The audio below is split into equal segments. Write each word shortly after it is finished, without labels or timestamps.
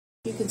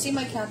You can see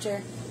my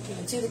counter. You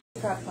can see the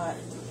crock pot.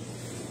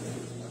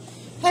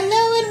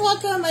 Hello and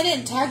welcome. I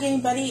didn't tag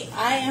anybody.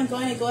 I am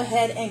going to go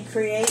ahead and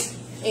create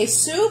a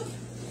soup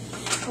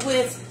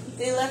with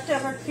the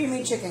leftover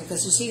creamy chicken,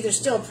 because you see there's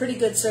still a pretty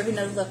good serving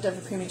of leftover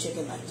creamy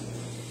chicken left.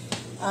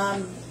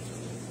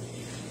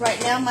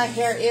 Right now my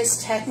hair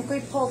is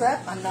technically pulled up.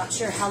 I'm not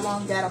sure how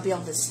long that'll be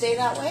able to stay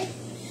that way.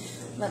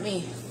 Let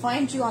me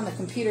find you on the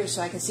computer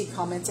so I can see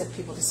comments if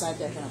people decide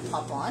they're going to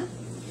pop on.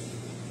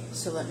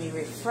 So let me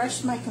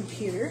refresh my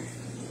computer.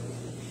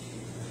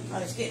 I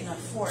was getting a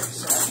fork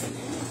so I can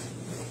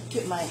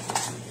get my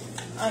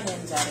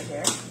onions out of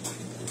here.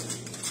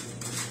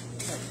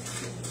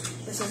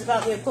 This is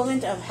about the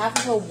equivalent of half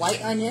of a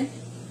white onion.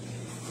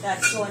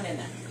 That's going in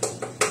there.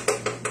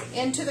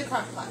 Into the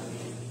crock pot.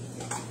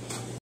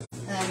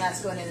 And then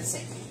that's going in the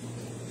sink.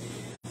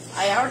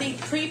 I already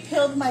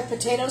pre-peeled my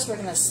potatoes. We're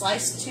going to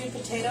slice 2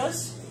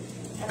 potatoes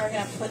and we're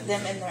going to put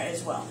them in there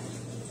as well.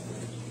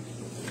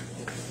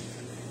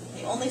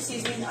 The only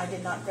seasoning I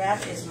did not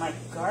grab is my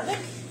garlic.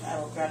 I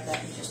will grab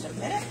that in just a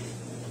minute.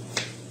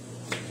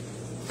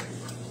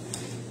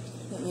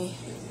 Let me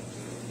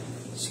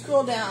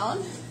scroll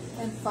down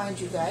and find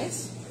you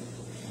guys.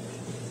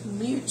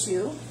 Mute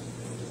you.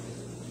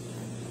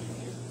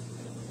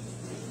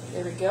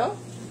 There we go.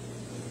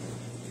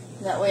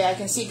 That way I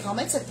can see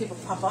comments if people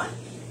pop on.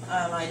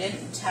 I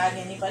didn't tag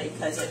anybody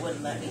because it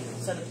wouldn't let me.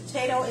 So the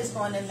potato is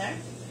going in there.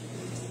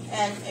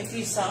 And if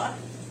you saw,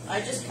 I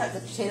just cut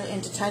the potato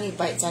into tiny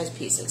bite-sized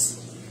pieces.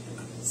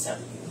 So,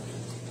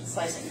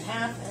 slice it in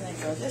half and then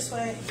go this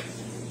way.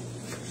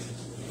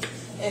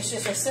 It's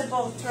just a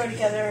simple throw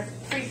together,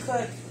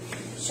 pre-cook,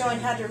 showing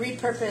how to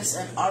repurpose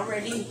an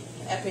already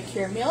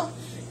Epicure meal,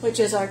 which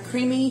is our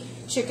creamy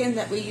chicken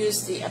that we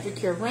use the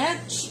Epicure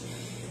ranch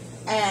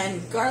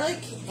and garlic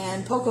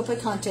and poco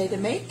picante to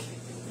make.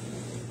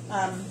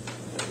 I'm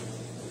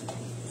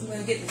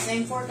going to get the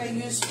same fork I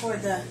used for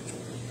the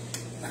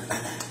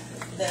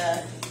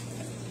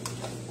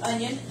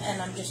onion,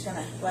 and I'm just going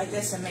to like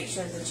this and make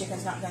sure the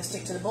chicken's not going to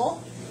stick to the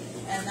bowl,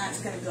 and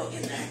that's going to go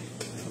in there.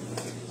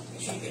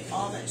 Make sure you get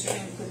all that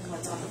chicken, including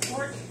what's on the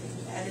fork.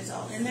 That is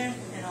all in there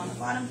and on the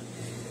bottom.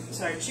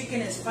 So our chicken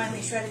is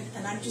finely shredded,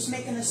 and I'm just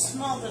making a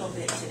small little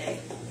bit today.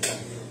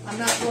 I'm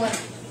not going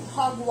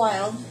hog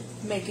wild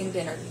making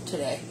dinner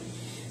today,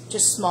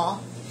 just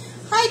small.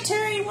 Hi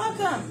Terry,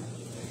 welcome.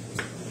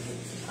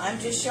 I'm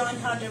just showing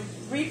how to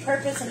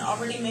repurpose an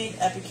already made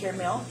Epicure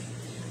meal.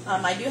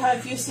 I do have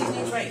a few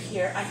seasonings right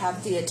here. I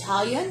have the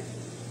Italian.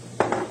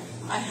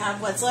 I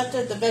have what's left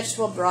of the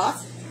vegetable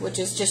broth, which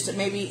is just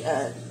maybe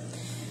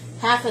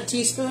half a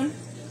teaspoon,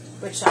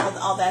 which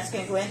all that's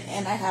going to go in.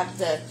 And I have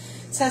the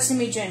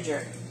sesame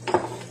ginger,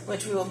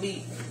 which we will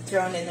be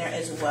throwing in there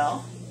as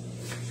well.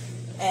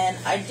 And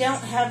I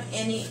don't have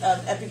any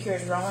of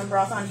Epicure's Roman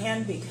broth on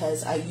hand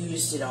because I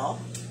used it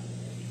all.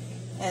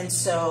 And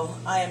so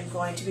I am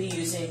going to be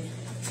using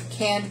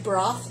canned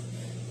broth.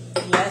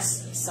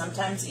 Yes,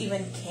 sometimes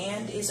even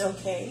canned is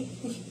okay.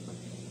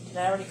 Did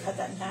I already cut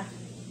that in half?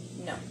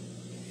 No.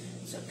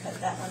 So cut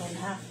that one in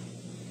half.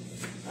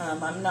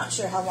 I'm not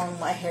sure how long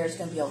my hair is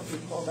going to be able to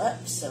be pulled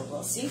up, so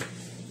we'll see.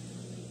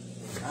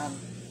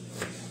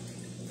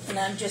 And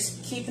I'm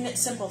just keeping it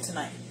simple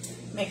tonight.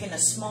 Making a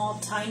small,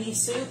 tiny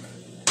soup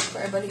for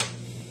everybody.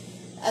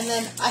 And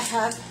then I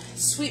have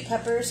sweet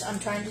peppers. I'm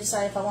trying to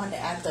decide if I want to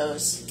add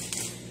those.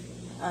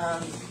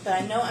 But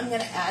I know I'm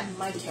going to add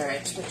my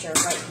carrots, which are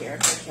right here,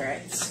 my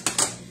carrots.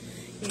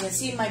 You can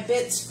see my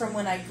bits from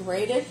when I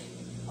grated.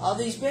 All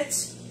these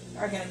bits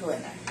are going to go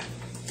in there.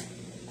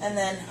 And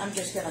then I'm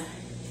just going to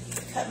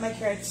cut my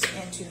carrots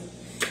into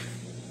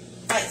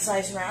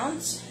bite-sized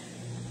rounds,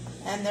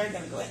 and they're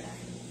going to go in there.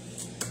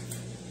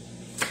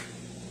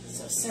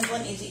 So simple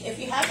and easy. If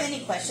you have any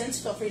questions,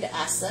 feel free to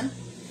ask them.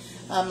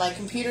 My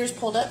computer is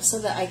pulled up so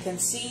that I can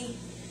see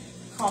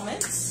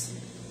comments.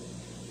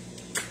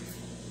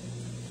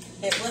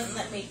 It wouldn't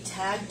let me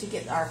tag to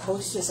get our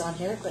hostess on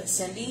here, but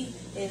Cindy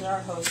is our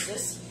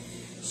hostess.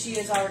 She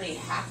is already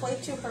halfway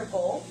to her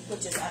goal,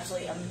 which is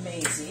absolutely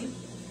amazing.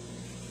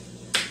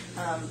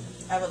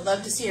 I would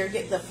love to see her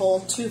get the full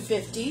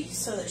 250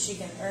 so that she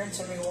can earn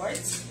some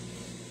rewards.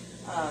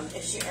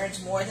 If she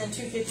earns more than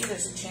 250,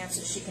 there's a chance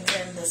that she can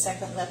earn the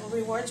second level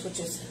rewards, which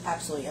is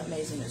absolutely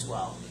amazing as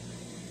well.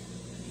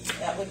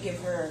 That would give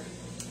her...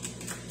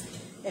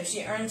 If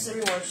she earns the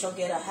reward, she'll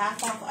get a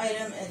half-off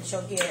item, and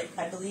she'll get,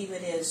 I believe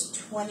it is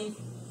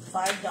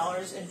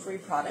 $25 in free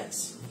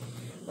products,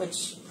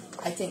 which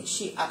I think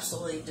she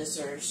absolutely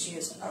deserves. She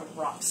is a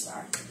rock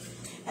star.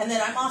 And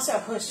then I'm also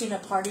hosting a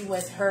party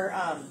with her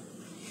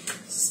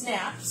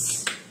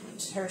snaps,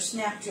 her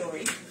snap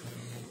jewelry.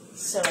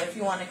 So if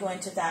you want to go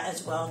into that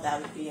as well,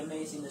 that would be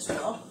amazing as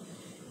well.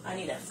 I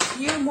need a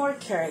few more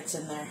carrots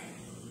in there.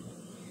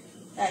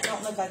 That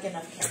don't look like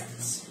enough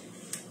carrots.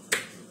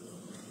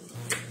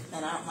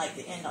 And I don't like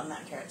the end on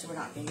that carrot, so we're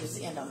not going to use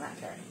the end on that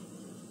carrot.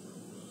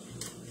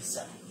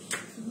 So,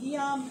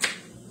 yum.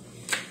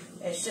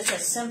 It's just a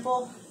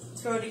simple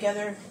throw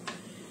together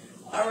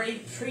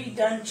already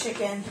pre-done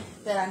chicken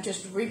that I'm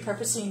just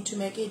repurposing to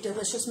make a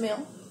delicious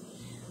meal.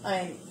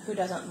 I mean, who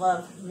doesn't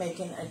love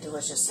making a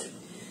delicious soup?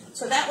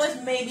 So that was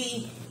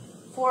maybe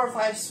 4 or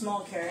 5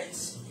 small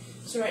carrots.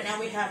 So right now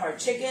we have our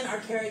chicken, our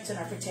carrots, and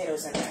our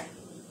potatoes in there.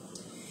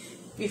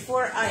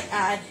 Before I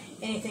add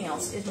anything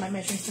else, is my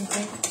measuring spoon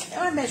clean?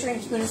 And my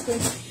measuring spoon is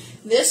clean.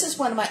 This is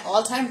one of my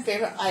all-time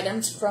favorite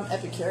items from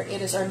Epicure.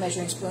 It is our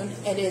measuring spoon.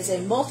 It is a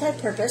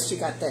multi-purpose. You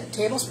got the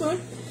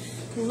tablespoon,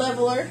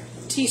 leveler,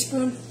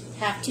 teaspoon,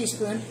 half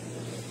teaspoon,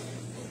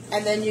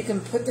 and then you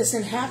can put this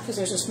in half because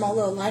there's a small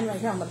little line right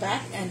here on the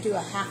back, and do a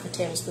half a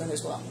tablespoon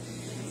as well.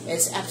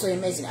 It's absolutely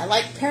amazing. I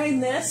like pairing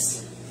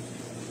this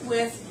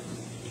with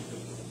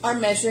our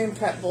measuring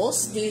prep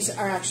bowls. These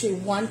are actually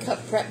 1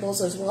 cup prep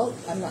bowls as well.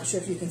 I'm not sure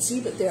if you can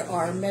see, but there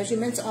are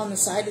measurements on the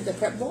side of the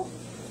prep bowl.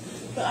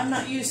 But I'm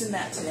not using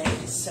that today,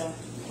 so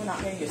we're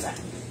not going to use that.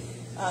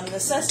 The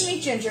sesame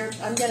ginger,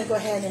 I'm going to go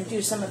ahead and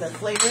do some of the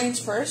flavorings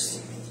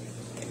first.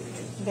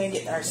 I'm going to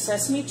get our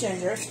sesame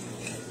ginger.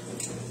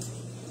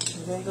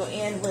 I'm going to go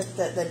in with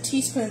the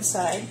teaspoon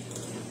side,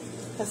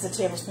 because the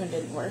tablespoon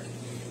didn't work.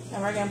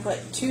 And we're going to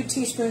put 2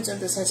 teaspoons of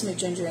the sesame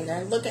ginger in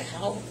there. Look at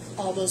how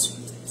all those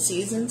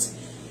seasons.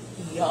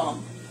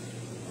 Yum.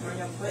 We're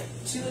going to put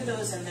 2 of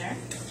those in there.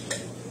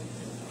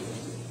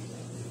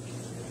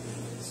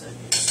 So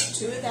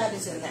 2 of that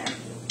is in there.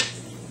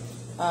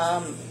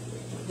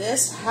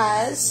 This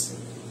has,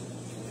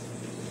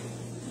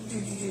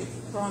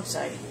 wrong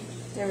side.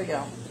 There we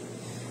go.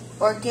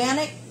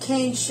 Organic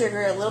cane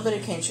sugar, a little bit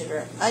of cane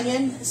sugar,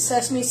 onion,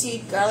 sesame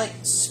seed, garlic,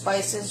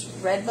 spices,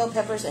 red bell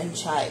peppers, and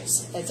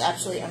chives. It's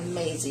absolutely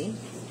amazing.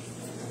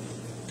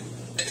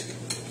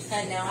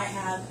 And now I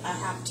have a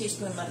half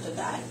teaspoon left of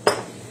that.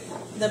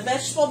 The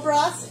vegetable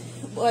broth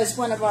was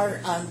one of our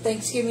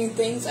Thanksgiving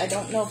things. I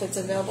don't know if it's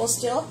available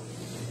still.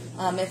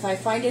 If I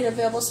find it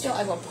available still,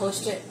 I will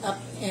post it up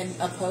in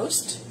a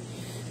post.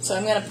 So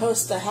I'm going to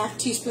post the half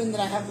teaspoon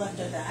that I have left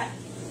of that.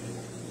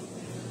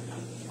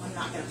 I'm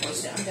not going to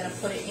post it. I'm going to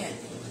put it in.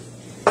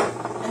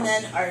 And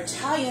then our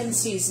Italian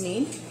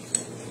seasoning,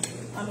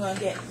 I'm going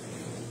to get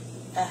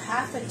a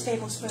half a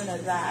tablespoon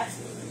of that.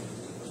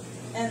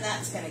 And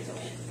that's going to go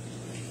in.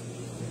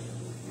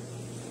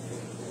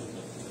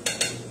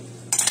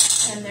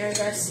 And there's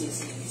our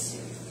seasonings.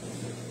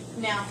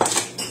 Now,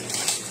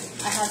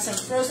 I have some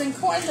frozen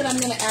corn that I'm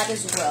going to add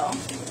as well.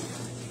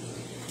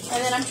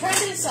 And then I'm trying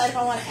to decide if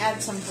I want to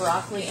add some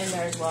broccoli in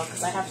there as well,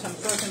 because I have some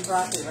frozen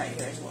broccoli right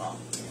here as well.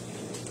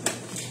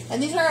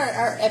 And these are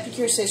our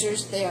Epicure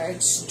scissors. They are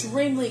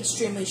extremely,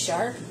 extremely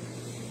sharp.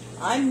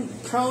 I'm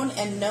prone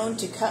and known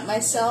to cut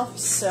myself,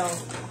 so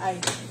I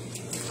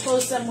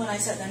close them when I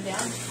set them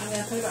down. I'm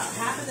going to put about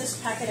half of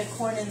this packet of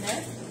corn in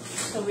there.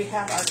 So we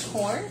have our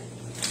corn.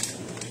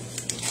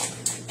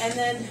 And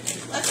then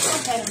let's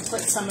go ahead and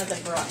put some of the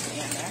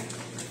broccoli in there.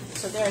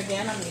 So there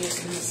again, I'm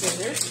using the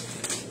scissors.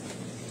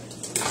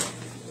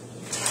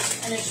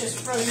 And it's just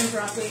frozen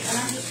broccoli. And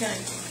I'm just going to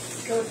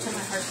go to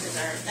my heart's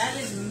desire. That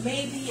is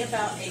maybe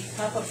about a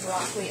cup of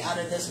broccoli out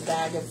of this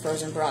bag of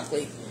frozen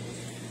broccoli.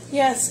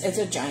 Yes, it's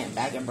a giant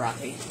bag of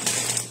broccoli.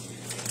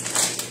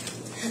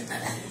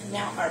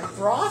 Now our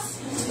broth.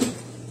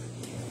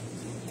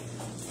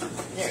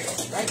 There it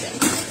is, right there.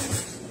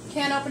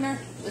 Can opener.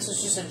 This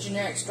is just a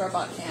generic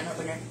store-bought can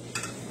opener.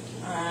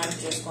 I'm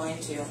just going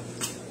to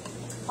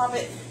pop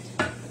it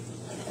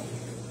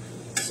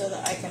so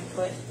that I can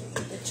put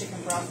the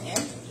chicken broth in.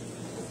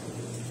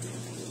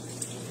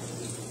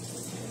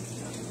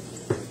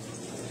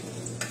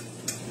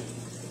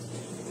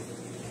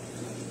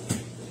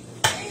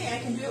 Hey, I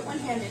can do it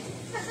one-handed.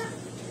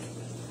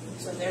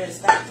 So there's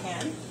that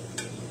can.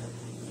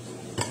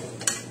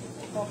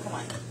 Oh, come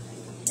on.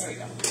 There we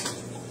go.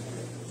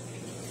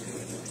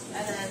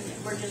 And then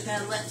we're just going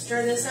to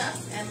stir this up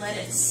and let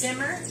it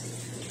simmer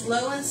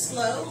low and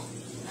slow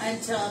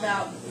until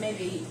about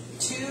maybe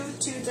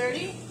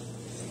 2:30.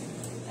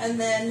 And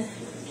then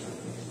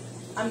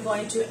I'm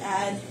going to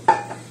add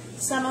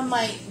some of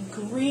my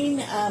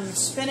green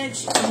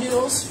spinach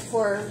noodles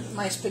for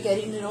my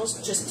spaghetti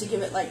noodles, just to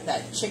give it like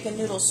that chicken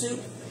noodle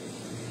soup.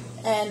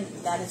 And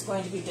that is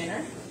going to be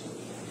dinner.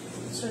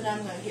 So now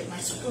I'm going to get my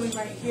spoon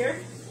right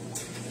here.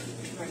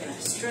 We're going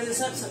to stir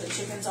this up so the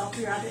chicken's all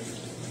throughout it.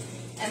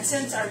 And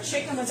since our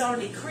chicken was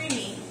already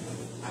creamy,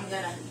 I'm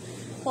going to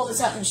pull this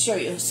out and show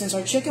you. Since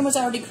our chicken was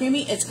already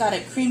creamy, it's got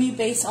a creamy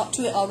base up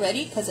to it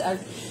already, because our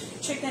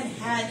chicken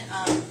had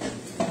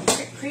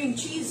cream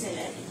cheese in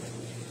it.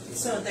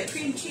 So the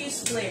cream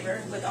cheese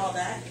flavor with all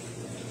that.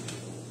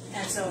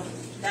 And so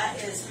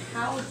that is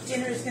how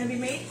dinner is going to be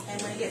made.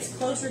 And when it gets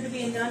closer to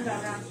being done,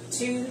 about around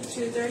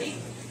 2:30,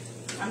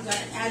 I'm going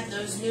to add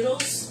those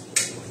noodles.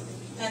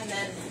 And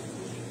then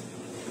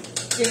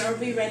dinner will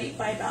be ready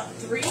by about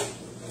 3.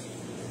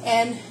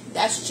 And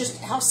that's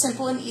just how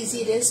simple and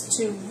easy it is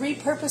to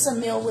repurpose a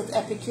meal with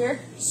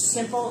Epicure.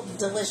 Simple,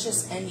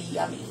 delicious, and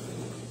yummy.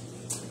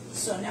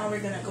 So now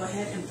we're going to go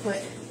ahead and put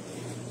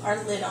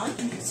our lid on.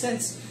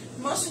 Since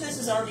most of this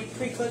is already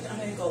pre-cooked, I'm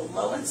going to go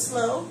low and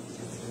slow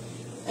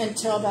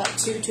until about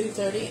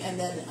 2:30, and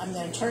then I'm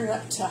going to turn it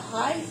up to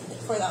high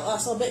for that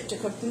last little bit to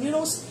cook the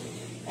noodles,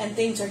 and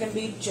things are going to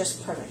be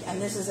just perfect.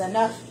 And this is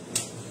enough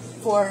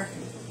for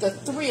the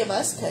 3 of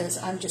us,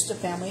 because I'm just a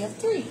family of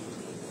 3.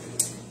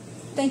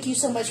 Thank you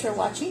so much for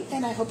watching,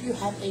 and I hope you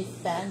have a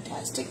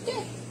fantastic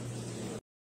day.